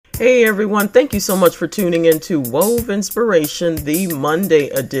Hey everyone, thank you so much for tuning in to Wove Inspiration, the Monday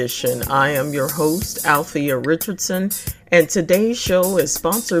edition. I am your host, Althea Richardson, and today's show is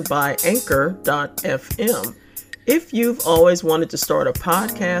sponsored by Anchor.fm. If you've always wanted to start a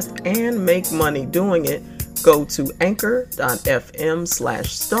podcast and make money doing it, go to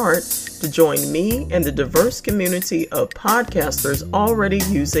Anchor.fm/start to join me and the diverse community of podcasters already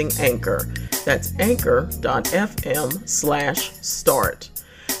using Anchor. That's Anchor.fm/start.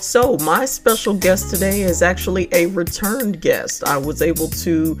 So my special guest today is actually a returned guest. I was able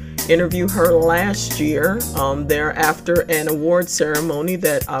to interview her last year there after an award ceremony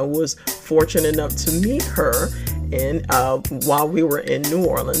that I was fortunate enough to meet her in while we were in New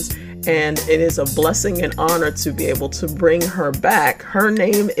Orleans. And it is a blessing and honor to be able to bring her back. Her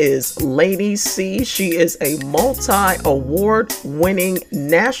name is Lady C. She is a multi-award winning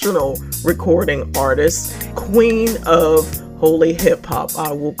national recording artist, queen of holy hip hop.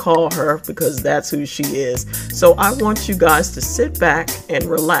 I will call her because that's who she is. So I want you guys to sit back and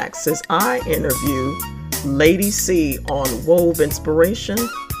relax as I interview Lady C on Wove Inspiration,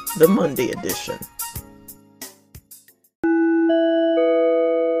 the Monday edition.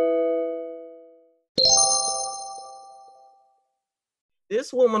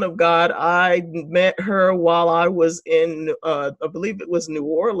 This woman of God, I met her while I was in, I believe it was New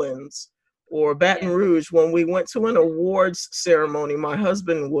Orleans or Baton Rouge, when we went to an awards ceremony. My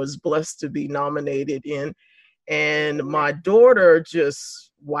husband was blessed to be nominated in, and my daughter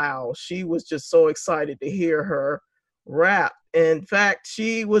just, wow, she was just so excited to hear her rap. In fact,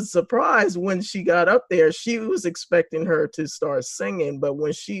 she was surprised when she got up there. She was expecting her to start singing, but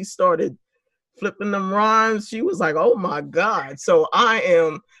when she started flipping them rhymes, she was like, oh my God. So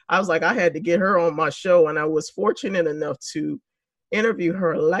I was like, I had to get her on my show, and I was fortunate enough to interview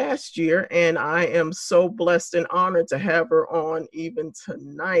her last year, and I am so blessed and honored to have her on even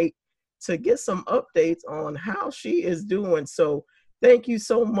tonight to get some updates on how she is doing. So thank you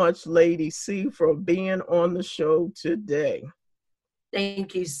so much, Lady C, for being on the show today.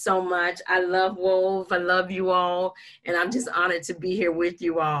 Thank you so much. I love Wove. I love you all, and I'm just honored to be here with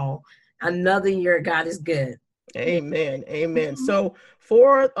you all. Another year, God is good. Amen. Amen. So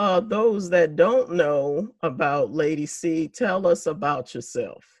for those that don't know about Lady C, tell us about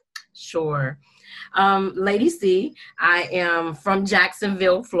yourself. Sure. Lady C, I am from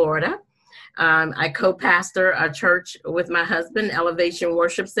Jacksonville, Florida. I co-pastor a church with my husband, Elevation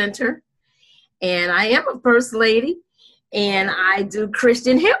Worship Center. And I am a first lady, and I do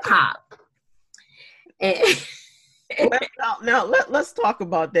Christian hip hop. Now let's talk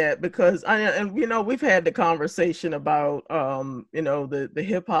about that, because we've had the conversation about the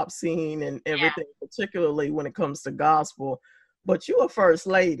hip hop scene and everything, particularly when it comes to gospel. But you're a first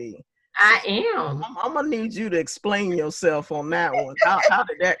lady. I am. I'm gonna need you to explain yourself on that one. How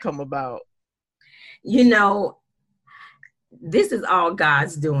did that come about? This is all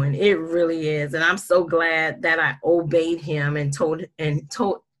God's doing. It really is, and I'm so glad that I obeyed Him and told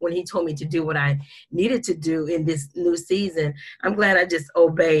when He told me to do what I needed to do in this new season. I'm glad I just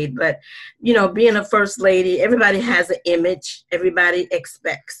obeyed. But, being a first lady, everybody has an image. Everybody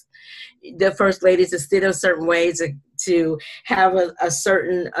expects the first ladies to sit in certain ways, to have a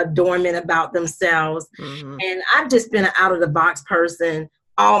certain adornment about themselves. Mm-hmm. And I've just been an out-of-the-box person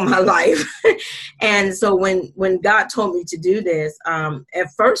all my life. And so when God told me to do this,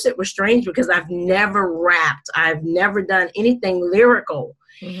 at first it was strange because I've never rapped. I've never done anything lyrical.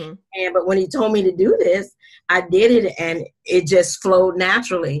 Mm-hmm. But when He told me to do this, I did it, and it just flowed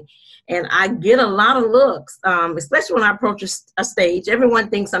naturally. And I get a lot of looks, especially when I approach a stage.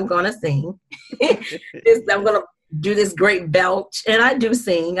 Everyone thinks I'm going to sing. I'm going to do this great belch, and I do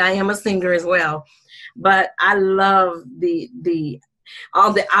sing. I am a singer as well. But I love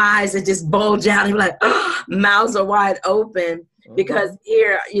all the eyes that just bulge out, and you're like, oh, mouths are wide open. Because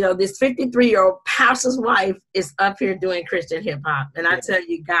here, this 53-year-old pastor's wife is up here doing Christian hip hop. And I tell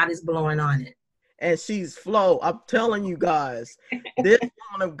you, God is blowing on it. And she's flow. I'm telling you guys, this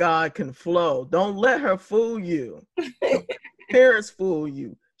woman of God can flow. Don't let her fool you. Parents fool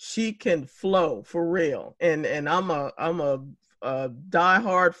you. She can flow for real. And I'm a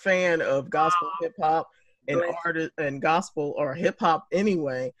diehard fan of gospel hip hop and artist and gospel or hip hop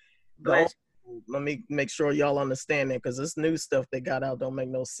anyway. Let me make sure y'all understand that, because this new stuff they got out don't make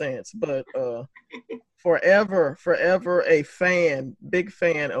no sense. But forever a big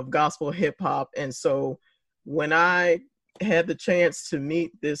fan of gospel hip hop. And so when I had the chance to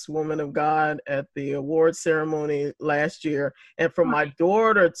meet this woman of God at the award ceremony last year, and for my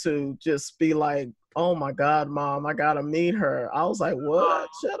daughter to just be like, oh my God, Mom, I gotta meet her. I was like, what?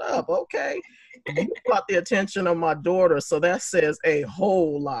 Shut up. Okay. You caught the attention of my daughter, so that says a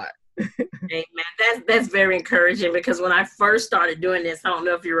whole lot. Amen. That's very encouraging, because when I first started doing this, I don't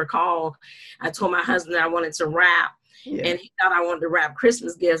know if you recall, I told my husband I wanted to rap, Yeah. and he thought I wanted to wrap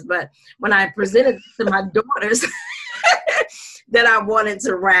Christmas gifts. But when I presented to my daughters that I wanted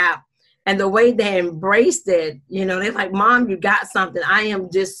to rap, and the way they embraced it, you know, they're like, Mom, you got something. I am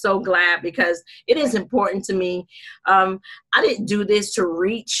just so glad, because it is important to me. I didn't do this to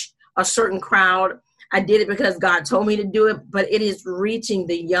reach a certain crowd. I did it because God told me to do it, but it is reaching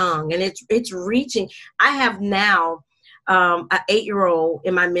the young, and it's reaching. I have now an 8-year-old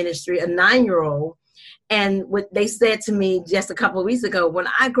in my ministry, a 9-year-old, and what they said to me just a couple of weeks ago, when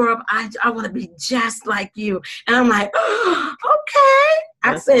I grow up, I want to be just like you. And I'm like, oh, okay.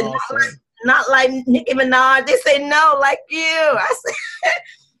 I That's said, awesome. not like Nicki Minaj. They say, no, like you. I said,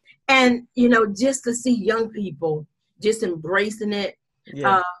 and, you know, just to see young people just embracing it.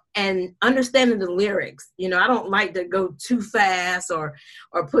 Yeah. And understanding the lyrics. You know, I don't like to go too fast or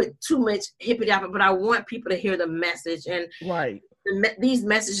put too much hippity hoppity, but I want people to hear the message. And Right. these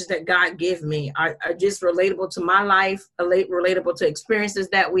messages that God gives me are just relatable to my life, relatable to experiences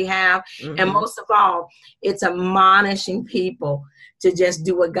that we have. Mm-hmm. And most of all, it's admonishing people to just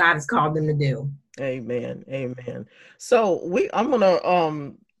do what God has called them to do. Amen. Amen. So I'm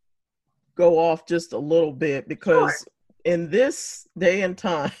gonna go off just a little bit, because Sure. in this day and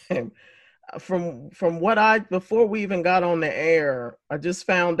time, from what before we even got on the air, I just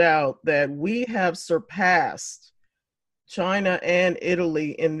found out that we have surpassed China and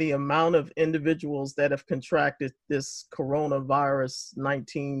Italy in the amount of individuals that have contracted this coronavirus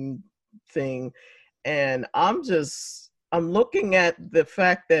 19 thing. And I'm looking at the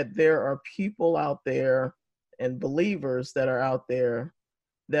fact that there are people out there and believers that are out there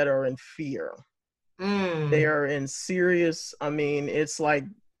that are in fear. They are in serious, I mean, it's like,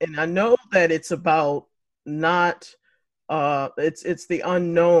 and I know that it's about not, it's the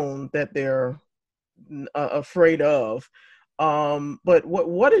unknown that they're afraid of. But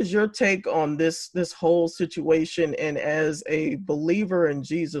what is your take on this whole situation? And as a believer in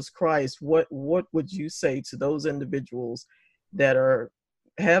Jesus Christ, what would you say to those individuals that are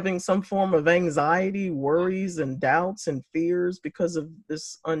having some form of anxiety, worries, and doubts and fears because of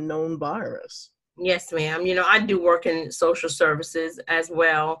this unknown virus? Yes, ma'am. You know, I do work in social services as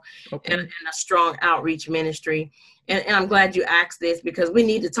well, Okay. and a strong outreach ministry. And I'm glad you asked this, because we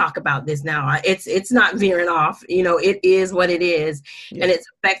need to talk about this now. It's not veering off. You know, it is what it is. Yeah. And it's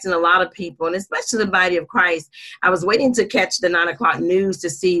affecting a lot of people, and especially the body of Christ. I was waiting to catch the 9 o'clock news to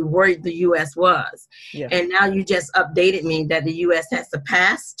see where the U.S. was. Yeah. And now you just updated me that the U.S. has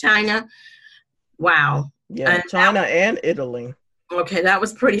surpassed China. Wow. Yeah, and China and Italy. Okay, that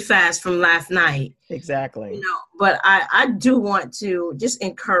was pretty fast from last night. Exactly. You know, but I do want to just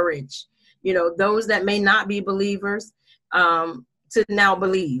encourage, you know, those that may not be believers, to now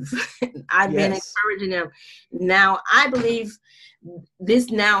believe. I've been encouraging them. Now, I believe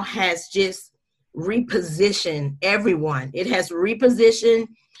this now has just repositioned everyone. It has repositioned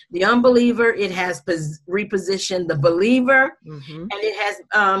the unbeliever. It has repositioned the believer. Mm-hmm. And it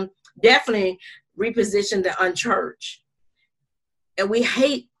has definitely repositioned the unchurched. And we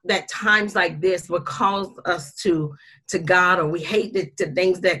hate that times like this will cause us to God, or we hate the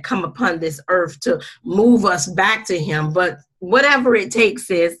things that come upon this earth to move us back to Him. But whatever it takes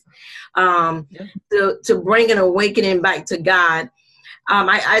is to bring an awakening back to God.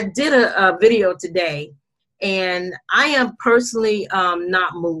 I did a video today, and I am personally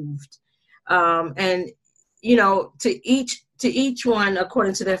not moved. And you know, to each one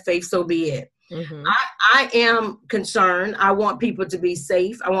according to their faith, so be it. Mm-hmm. I am concerned. I want people to be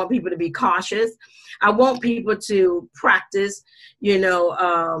safe. I want people to be cautious. I want people to practice, you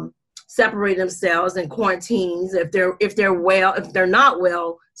know, separate themselves in quarantines. If they're well, if they're not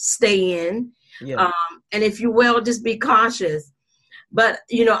well, stay in. Yeah. And if you're well, just be cautious. But,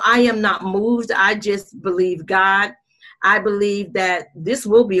 you know, I am not moved. I just believe God. I believe that this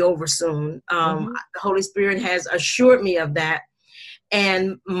will be over soon. The Holy Spirit has assured me of that.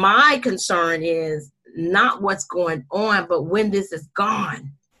 And my concern is not what's going on, but when this is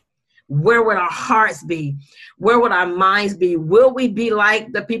gone, where would our hearts be? Where would our minds be? Will we be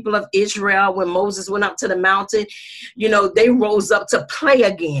like the people of Israel when Moses went up to the mountain? You know, they rose up to play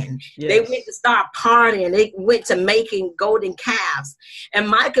again. Yes. They went to start partying. They went to making golden calves. And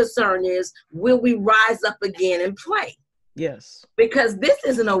my concern is, will we rise up again and play? Yes. Because this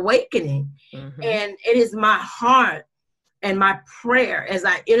is an awakening. Mm-hmm. And it is my heart And my prayer as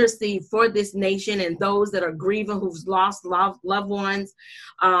I intercede for this nation and those that are grieving, who've lost loved ones,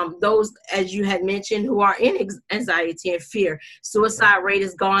 those, as you had mentioned, who are in anxiety and fear. Suicide rate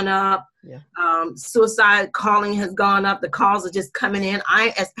has gone up. Yeah. Suicide calling has gone up. The calls are just coming in.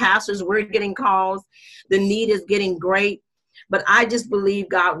 As pastors, we're getting calls. The need is getting great. But I just believe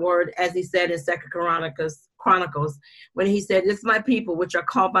God's word, as he said in 2 Chronicles, when he said, "If my people, which are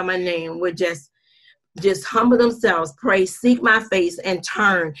called by my name, would just humble themselves, pray, seek my face, and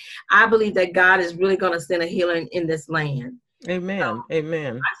turn." I believe that God is really going to send a healing in this land. Amen.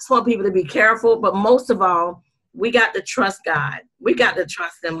 Amen. I just want people to be careful, but most of all, we got to trust God. We got to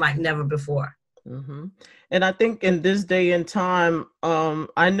trust him like never before. Mm-hmm. And I think in this day and time,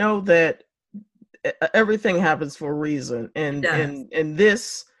 I know that everything happens for a reason, and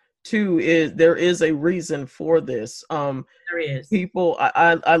this too there is a reason for this. There is. People,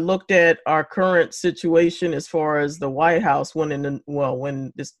 I looked at our current situation as far as the White House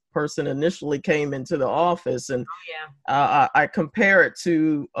when this person initially came into the office, and I compare it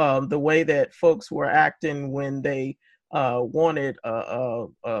to the way that folks were acting when they wanted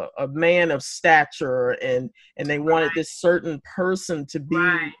a man of stature, and they wanted this certain person to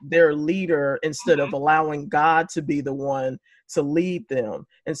be their leader instead of allowing God to be the one to lead them.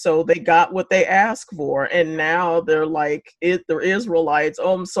 And so they got what they asked for, and now they're like the Israelites.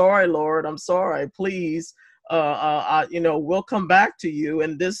 "Oh, I'm sorry, Lord, I'm sorry, please, we'll come back to you."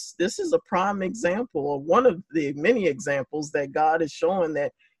 And this is a prime example of one of the many examples that God is showing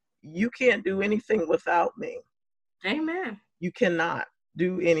that you can't do anything without me. Amen. You cannot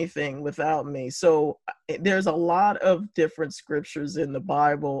do anything without me. So there's a lot of different scriptures in the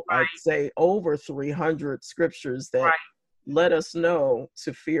Bible. I'd say over 300 scriptures that let us know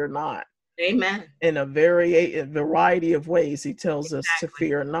to fear not. Amen. In a variety of ways, he tells us to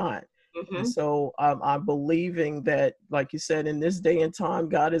fear not. Mm-hmm. And so I'm believing that, like you said, in this day and time,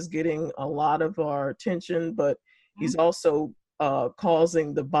 God is getting a lot of our attention, but he's also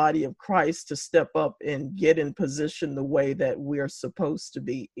causing the body of Christ to step up and get in position the way that we're supposed to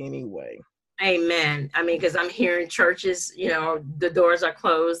be anyway. Amen. I mean, because I'm hearing churches, the doors are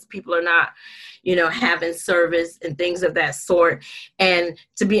closed. People are not, having service and things of that sort. And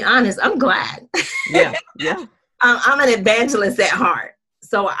to be honest, I'm glad. Yeah. I'm an evangelist at heart.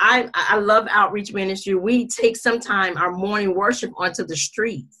 So I love outreach ministry. We take some time, our morning worship, onto the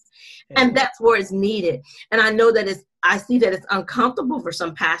streets. And that's where it's needed. And I know that I see that it's uncomfortable for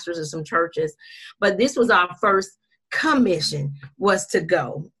some pastors and some churches, but this was our first commission, was to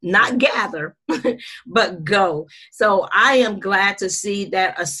go, not gather, but go. So I am glad to see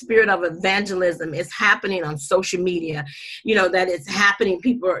that a spirit of evangelism is happening on social media, that it's happening.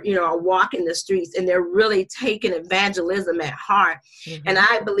 People are walking the streets and they're really taking evangelism at heart. Mm-hmm. And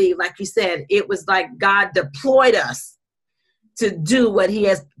I believe, like you said, it was like God deployed us to do what he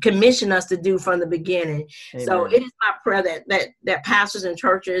has commissioned us to do from the beginning. Amen. So it is my prayer that pastors and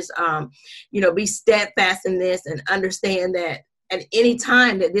churches, be steadfast in this and understand that at any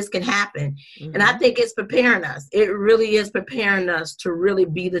time that this can happen. Mm-hmm. And I think it's preparing us. It really is preparing us to really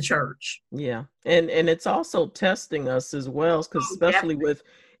be the church. Yeah. And it's also testing us as well, because especially with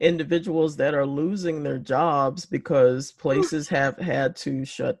individuals that are losing their jobs because places have had to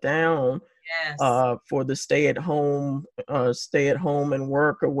shut down. Yes. For the stay at home and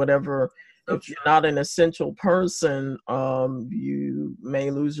work or whatever. So if you're not an essential person, you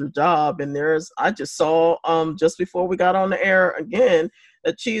may lose your job. And I just saw just before we got on the air again,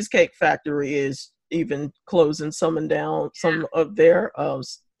 the Cheesecake Factory is even closing some of their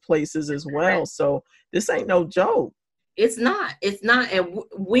places as well. So this ain't no joke. It's not. And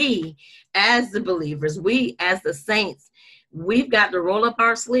we, as the believers, we as the saints, we've got to roll up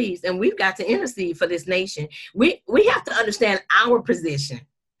our sleeves and we've got to intercede for this nation. We have to understand our position.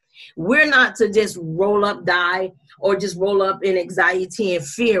 We're not to just roll up, die, or just roll up in anxiety and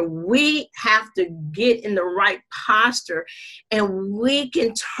fear. We have to get in the right posture, and we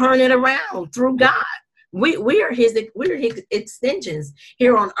can turn it around through God. We are his extensions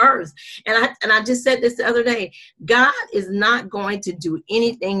here on earth. And I just said this the other day. God is not going to do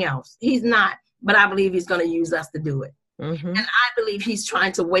anything else. He's not, but I believe he's going to use us to do it. Mm-hmm. And I believe he's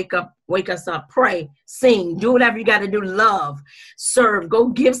trying to wake us up, pray, sing, do whatever you got to do, love, serve, go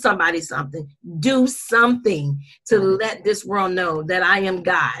give somebody something, do something to let this world know that I am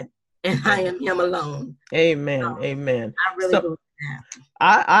God and I am him alone. Amen. Amen. I really believe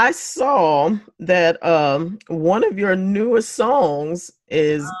I saw that one of your newest songs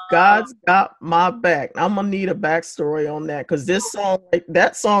is God's Got My Back. I'm gonna need a backstory on that because this song,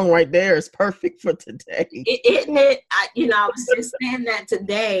 that song right there, is perfect for today. Isn't it? I was just saying that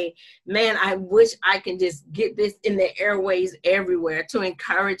today. Man, I wish I can just get this in the airways everywhere to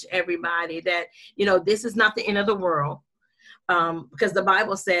encourage everybody that, this is not the end of the world. Because the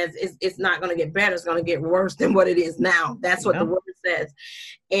Bible says it's not going to get better. It's going to get worse than what it is now. That's what the word says.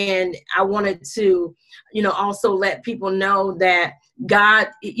 And I wanted to, also let people know that God,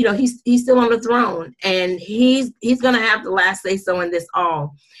 he's still on the throne, and he's going to have the last say so in this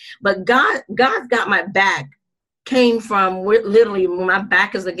all. But God's got my back came from literally when my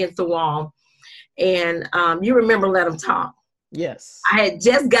back is against the wall. And you remember Let Him Talk. Yes. I had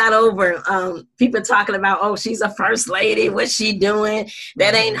just got over people talking about, oh, she's a first lady. What's she doing?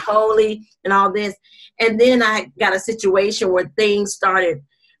 That ain't holy and all this. And then I got a situation where things started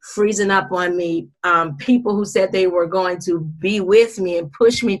freezing up on me. People who said they were going to be with me and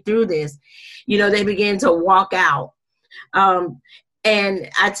push me through this, they began to walk out. And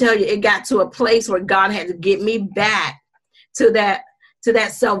I tell you, it got to a place where God had to get me back to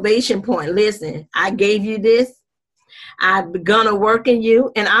that salvation point. Listen, I gave you this. I'm going to work in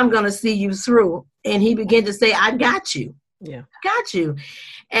you, and I'm going to see you through. And he began to say, I got you. Yeah. I got you.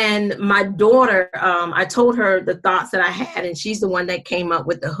 And my daughter, I told her the thoughts that I had, and she's the one that came up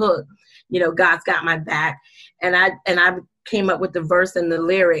with the hook. God's got my back. And I came up with the verse and the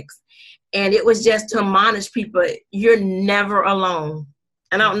lyrics. And it was just to admonish people, you're never alone.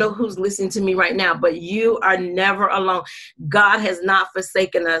 And I don't know who's listening to me right now, but you are never alone. God has not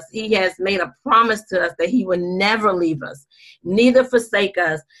forsaken us. He has made a promise to us that he will never leave us, neither forsake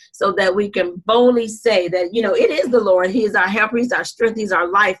us, so that we can boldly say that, it is the Lord. He is our helper. He's our strength. He's our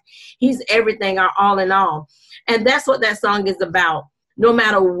life. He's everything, our all in all. And that's what that song is about. No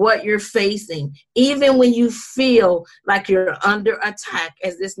matter what you're facing, even when you feel like you're under attack,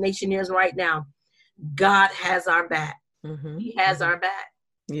 as this nation is right now, God has our back. Mm-hmm. He has our back.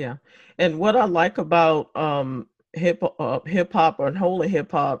 Yeah. And what I like about hip hop or holy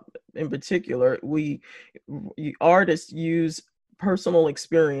hip hop in particular, artists use personal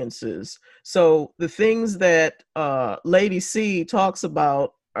experiences. So the things that Lady C talks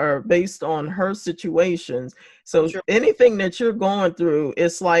about are based on her situations. So anything that you're going through,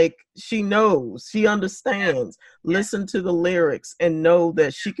 it's like she knows, she understands. Yeah. Listen to the lyrics and know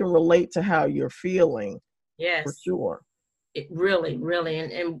that she can relate to how you're feeling. Yes. For sure. It really, really.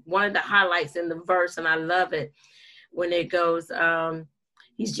 And one of the highlights in the verse, and I love it, when it goes,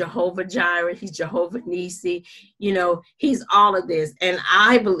 he's Jehovah Jireh, he's Jehovah Nisi, he's all of this. And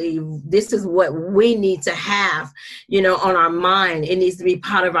I believe this is what we need to have, on our mind. It needs to be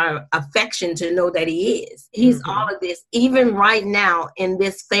part of our affection to know that he is. He's all of this. Even right now in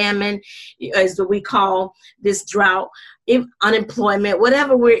this famine, as we call this drought, unemployment,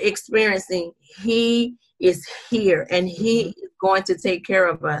 whatever we're experiencing, he is here, and he is going to take care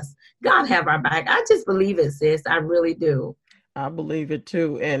of us. God have our back. I just believe it, sis. I really do. I believe it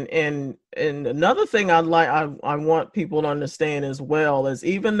too. And another thing I want people to understand as well is,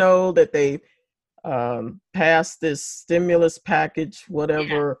 even though that they passed this stimulus package,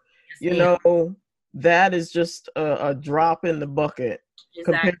 whatever, that is just a drop in the bucket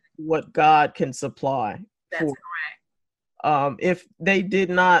compared to what God can supply. That's correct. If they did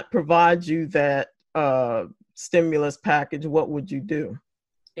not provide you that stimulus package, what would you do?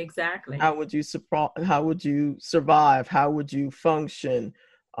 Exactly. How would you survive? How would you function?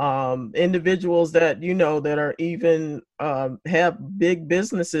 Individuals that that are even have big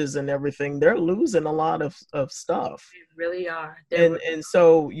businesses and everything, they're losing a lot of stuff. They really are. And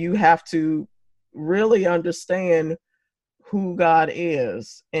so you have to really understand who God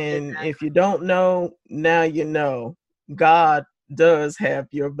is. And if you don't know, now you know. God does have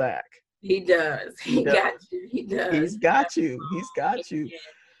your back. He does. He got you. He does. He's got you. He's got you.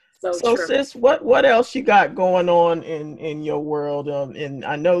 Yeah. So sis, what else you got going on in your world? And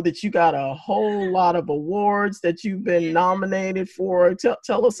I know that you got a whole lot of awards that you've been nominated for.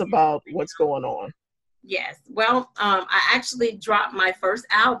 Tell us about what's going on. Yes. Well, I actually dropped my first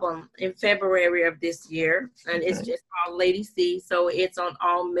album in February of this year, and it's just called Lady C. So it's on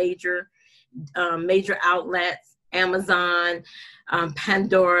all major outlets. Amazon,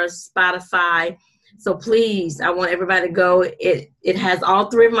 Pandora, Spotify. So please, I want everybody to go. It has all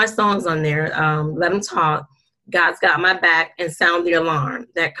three of my songs on there. Let Him Talk, God's Got My Back, and Sound the Alarm.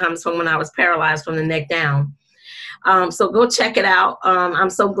 That comes from when I was paralyzed from the neck down. So go check it out. I'm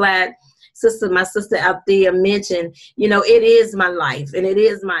so glad my sister Althea mentioned, you know, it is my life and it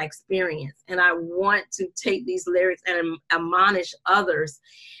is my experience. And I want to take these lyrics and admonish others,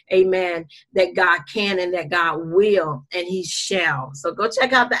 amen, that God can and that God will and he shall. So go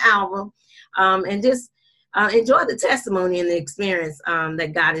check out the album and just enjoy the testimony and the experience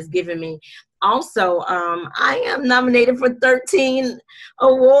that God has given me. Also, I am nominated for 13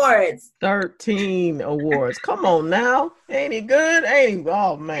 awards. 13 awards. Come on now. Ain't he good? Ain't he?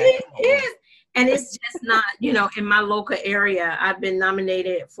 Oh, man. It is. And it's just not, you know, in my local area. I've been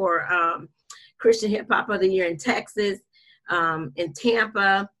nominated for Christian Hip Hop of the Year in Texas, in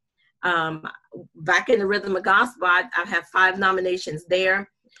Tampa, back in the Rhythm of Gospel. I have 5 nominations there.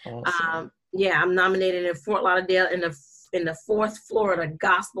 Awesome. Yeah, I'm nominated in Fort Lauderdale in the 4th Florida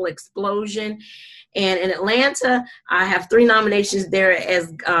Gospel Explosion. And in Atlanta, I have 3 nominations there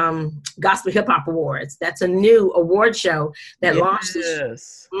as Gospel Hip Hop Awards. That's a new award show that launched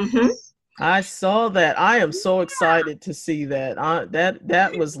this year. Mm-hmm. I saw that. I am so excited to see that.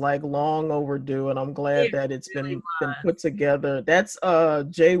 That was like long overdue, and I'm glad that it's been put together. That's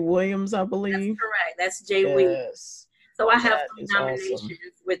Jay Williams, I believe. That's correct. That's Jay Williams. So I have 3 nominations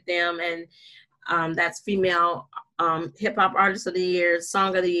with them, and that's Female Hip Hop Artist of the Year,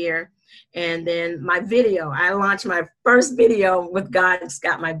 Song of the Year, and then my video. I launched my first video with God's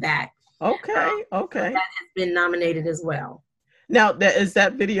Got My Back. Okay. So that has been nominated as well. Now, is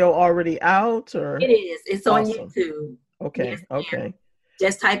that video already out, or? It is. It's on YouTube. Okay. Yes, okay.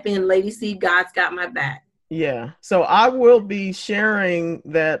 Just type in Lady C, God's Got My Back. Yeah. So I will be sharing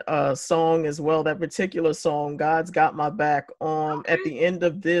that song as well, that particular song, God's Got My Back, at the end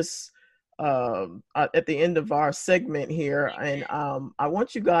of this, at the end of our segment here. And I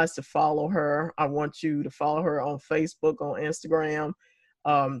want you guys to follow her. I want you to follow her on Facebook, on Instagram.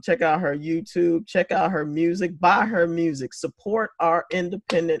 Check out her YouTube, check out her music, buy her music, support our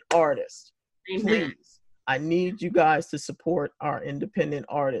independent artists. Amen. Please, I need you guys to support our independent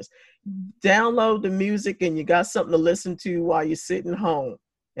artists. Download the music and you got something to listen to while you're sitting home,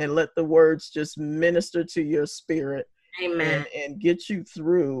 and let the words just minister to your spirit. Amen. And get you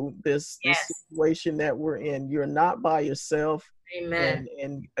through this situation that we're in. You're not by yourself. Amen.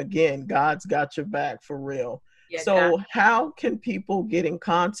 And again, God's got your back for real. Yeah, so God. How can people get in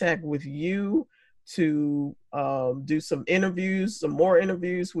contact with you to do some more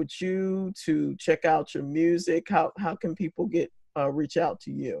interviews with you, to check out your music? How can people reach out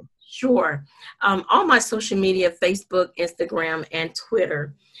to you? Sure. On my social media, Facebook, Instagram, and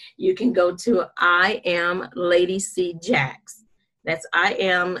Twitter, you can go to I am Lady C Jax. That's I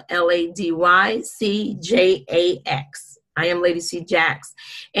am LadyCJax. I am Lady C Jax.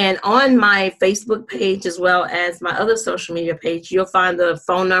 And on my Facebook page, as well as my other social media page, you'll find the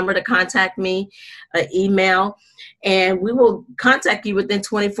phone number to contact me, email, and we will contact you within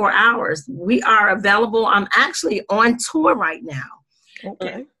 24 hours. We are available. I'm actually on tour right now.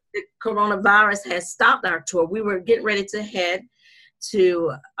 Okay. The coronavirus has stopped our tour. We were getting ready to head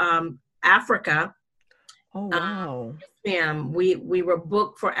to Africa. Oh, wow. We were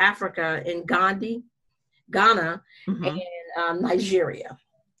booked for Africa in Ghana, and Nigeria.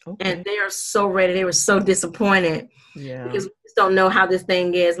 Okay. And they are so ready. They were so disappointed because we just don't know how this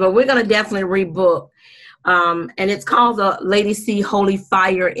thing is. But we're going to definitely rebook. And it's called the Lady C Holy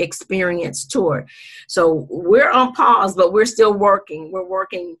Fire Experience Tour. So we're on pause, but we're still working. We're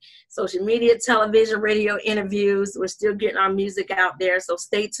working social media, television, radio interviews. We're still getting our music out there. So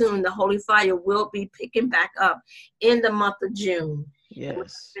stay tuned. The Holy Fire will be picking back up in the month of June. Yes. We'll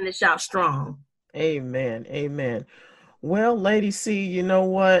finish out strong. Amen. Amen. Well, Lady C, you know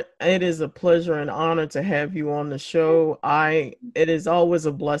what? It is a pleasure and honor to have you on the show. It is always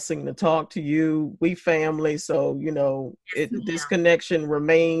a blessing to talk to you. We family, so this connection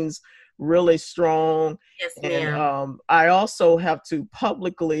remains really strong. Yes, and I also have to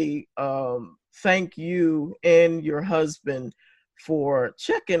publicly thank you and your husband for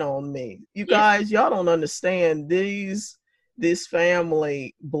checking on me. You guys, y'all don't understand. This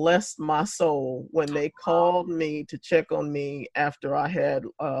family blessed my soul when they called me to check on me after I had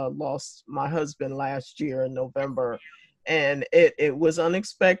lost my husband last year in November. And it was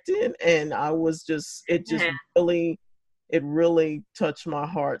unexpected, and it really touched my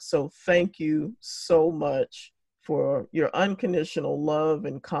heart. So thank you so much for your unconditional love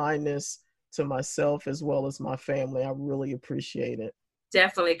and kindness to myself as well as my family. I really appreciate it.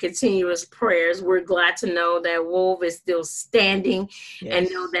 Definitely continuous prayers. We're glad to know that WOLV is still standing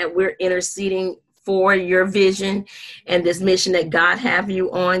and know that we're interceding for your vision and this mission that God have you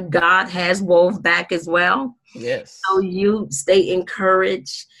on. God has WOLV back as well. Yes. So you stay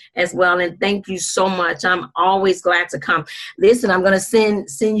encouraged as well. And thank you so much. I'm always glad to come. Listen, I'm going to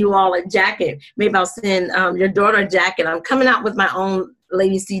send you all a jacket. Maybe I'll send your daughter a jacket. I'm coming out with my own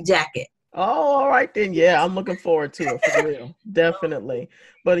Lady C jacket. Oh, all right then. Yeah, I'm looking forward to it, for real. Definitely.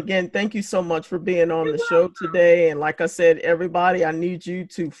 But again, thank you so much for being on the show today. And like I said, everybody, I need you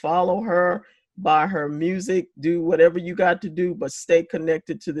to follow her, buy her music, do whatever you got to do, but stay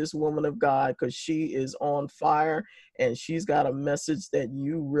connected to this woman of God, because she is on fire and she's got a message that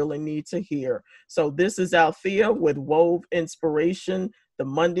you really need to hear. So this is Althea with Wove Inspiration, the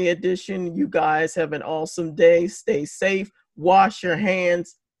Monday edition. You guys have an awesome day. Stay safe. Wash your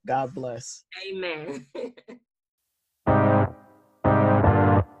hands. God bless. Amen.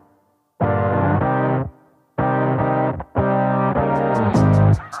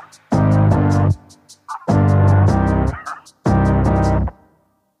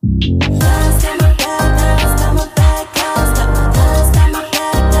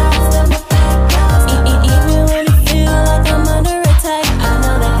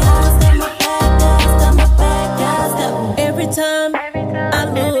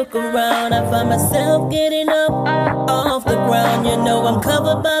 Myself getting up off the ground. You know I'm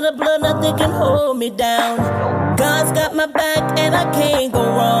covered by the blood, nothing can hold me down. God's got my back and I can't go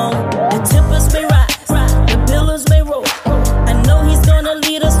wrong. The tempers may rise, the billows may roll. I know he's gonna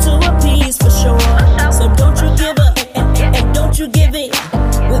lead us to a peace for sure. So don't you give up and don't you give in.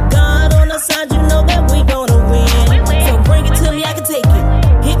 With God on our side, you know that we gonna win. So bring it to me, I can take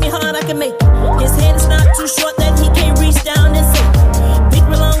it. Hit me hard, I can make it. His hand is not too short that he can't reach down and save it. Big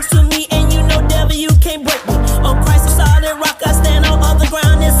belongs to me and you know devil you can't break me. Oh Christ, a solid rock, I stand on the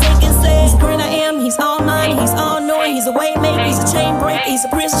ground and sink and say he's great I am, he's all mine, he's all knowing, he's a way maker, he's a chain breaker, he's a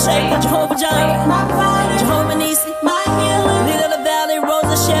prince of shaker, Jehovah Jireh, Jehovah Nissi, my healer, Lily of the valley, Rose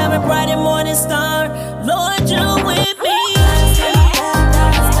of Sharon, bright and morning star, Lord you with me.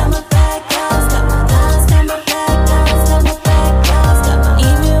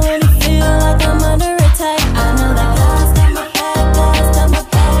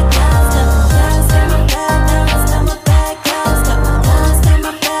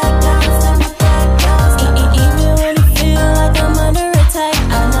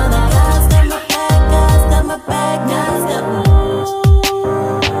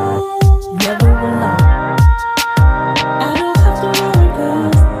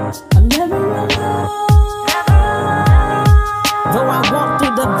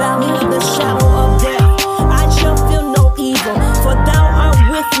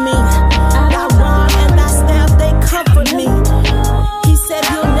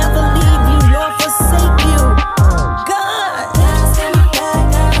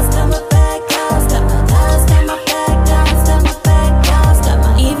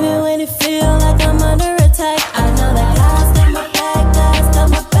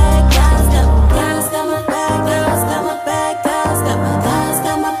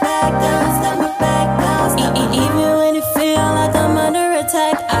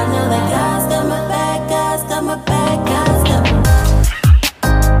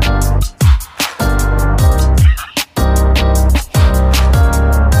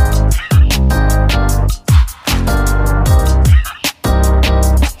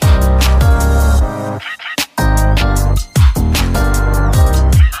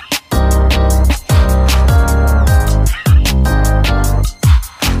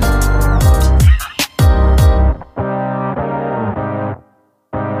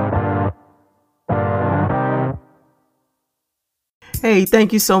 Hey,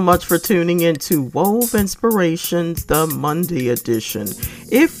 thank you so much for tuning in to Wove Inspirations, the Monday edition.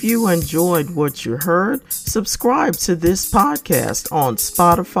 If you enjoyed what you heard, subscribe to this podcast on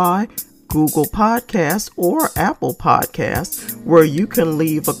Spotify, Google Podcasts, or Apple Podcasts, where you can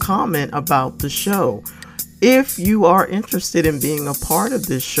leave a comment about the show. If you are interested in being a part of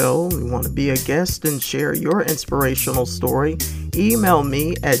this show, you want to be a guest and share your inspirational story, email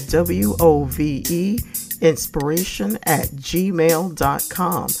me at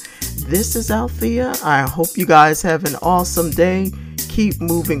woveinspiration@gmail.com. This is Althea. I hope you guys have an awesome day. Keep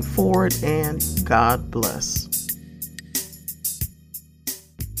moving forward and God bless.